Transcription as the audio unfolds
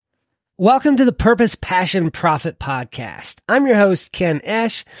Welcome to the Purpose, Passion, Profit podcast. I'm your host, Ken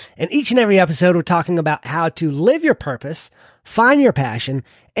Esch, and each and every episode we're talking about how to live your purpose, find your passion,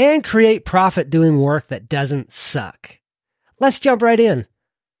 and create profit doing work that doesn't suck. Let's jump right in.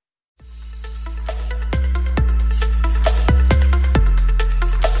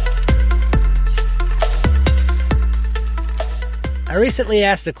 I recently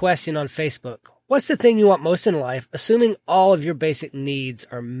asked a question on Facebook. What's the thing you want most in life, assuming all of your basic needs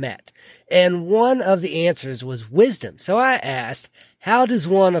are met? And one of the answers was wisdom. So I asked, how does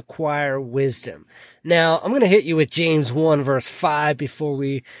one acquire wisdom? Now, I'm going to hit you with James 1 verse 5 before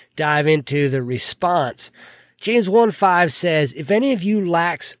we dive into the response. James 1:5 says, if any of you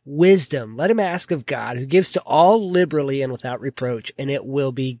lacks wisdom, let him ask of God, who gives to all liberally and without reproach, and it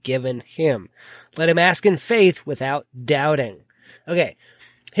will be given him. Let him ask in faith without doubting. Okay.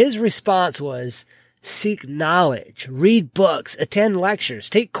 His response was, seek knowledge, read books, attend lectures,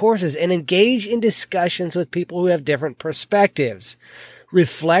 take courses, and engage in discussions with people who have different perspectives.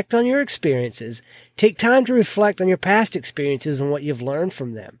 Reflect on your experiences. Take time to reflect on your past experiences and what you've learned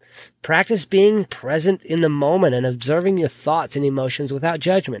from them. Practice being present in the moment and observing your thoughts and emotions without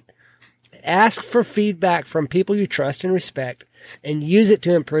judgment. Ask for feedback from people you trust and respect, and use it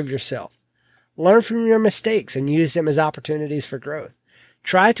to improve yourself. Learn from your mistakes and use them as opportunities for growth.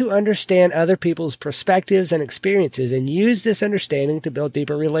 Try to understand other people's perspectives and experiences and use this understanding to build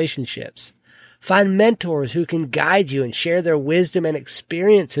deeper relationships. Find mentors who can guide you and share their wisdom and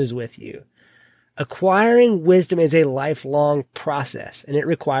experiences with you. Acquiring wisdom is a lifelong process, and it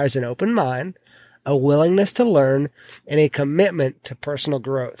requires an open mind, a willingness to learn, and a commitment to personal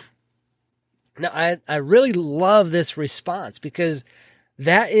growth. Now, I really love this response because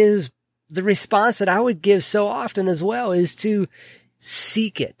that is the response that I would give so often as well, is to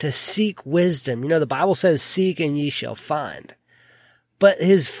seek it, to seek wisdom. You know, the Bible says, seek and ye shall find. But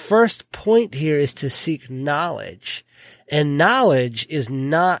his first point here is to seek knowledge. And knowledge is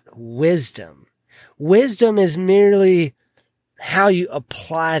not wisdom. Wisdom is merely how you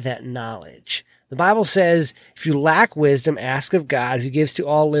apply that knowledge. The Bible says, if you lack wisdom, ask of God, who gives to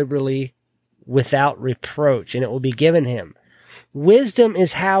all liberally without reproach, and it will be given him. Wisdom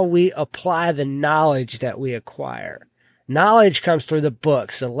is how we apply the knowledge that we acquire. Knowledge comes through the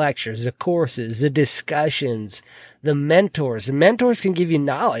books, the lectures, the courses, the discussions, the mentors. The mentors can give you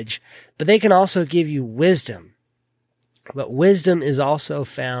knowledge, but they can also give you wisdom. But wisdom is also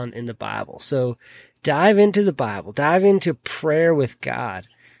found in the Bible. So dive into the Bible, dive into prayer with God,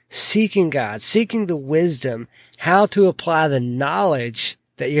 seeking the wisdom, how to apply the knowledge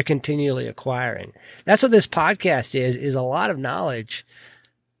that you're continually acquiring. That's what this podcast is a lot of knowledge.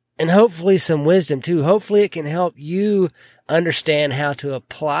 And hopefully some wisdom too. Hopefully it can help you understand how to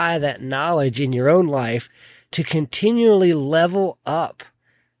apply that knowledge in your own life to continually level up,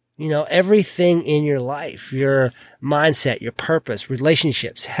 everything in your life, your mindset, your purpose,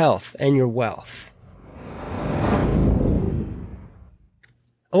 relationships, health, and your wealth.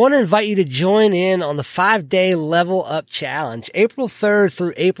 I want to invite you to join in on the 5-day Level Up Challenge, April 3rd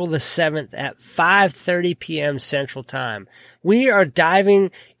through April the 7th at 5:30 p.m. Central Time. We are diving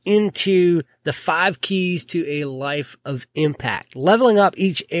into the 5 keys to a life of impact, leveling up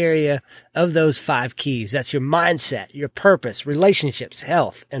each area of those 5 keys. That's your mindset, your purpose, relationships,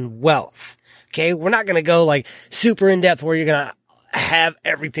 health, and wealth. Okay. We're not going to go like super in depth where you're going to have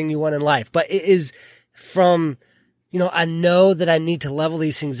everything you want in life, but it is from, I know that I need to level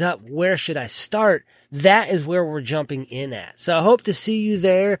these things up. Where should I start? That is where we're jumping in at. So I hope to see you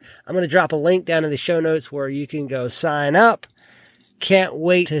there. I'm going to drop a link down in the show notes where you can go sign up. Can't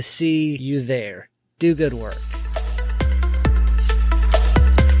wait to see you there. Do good work.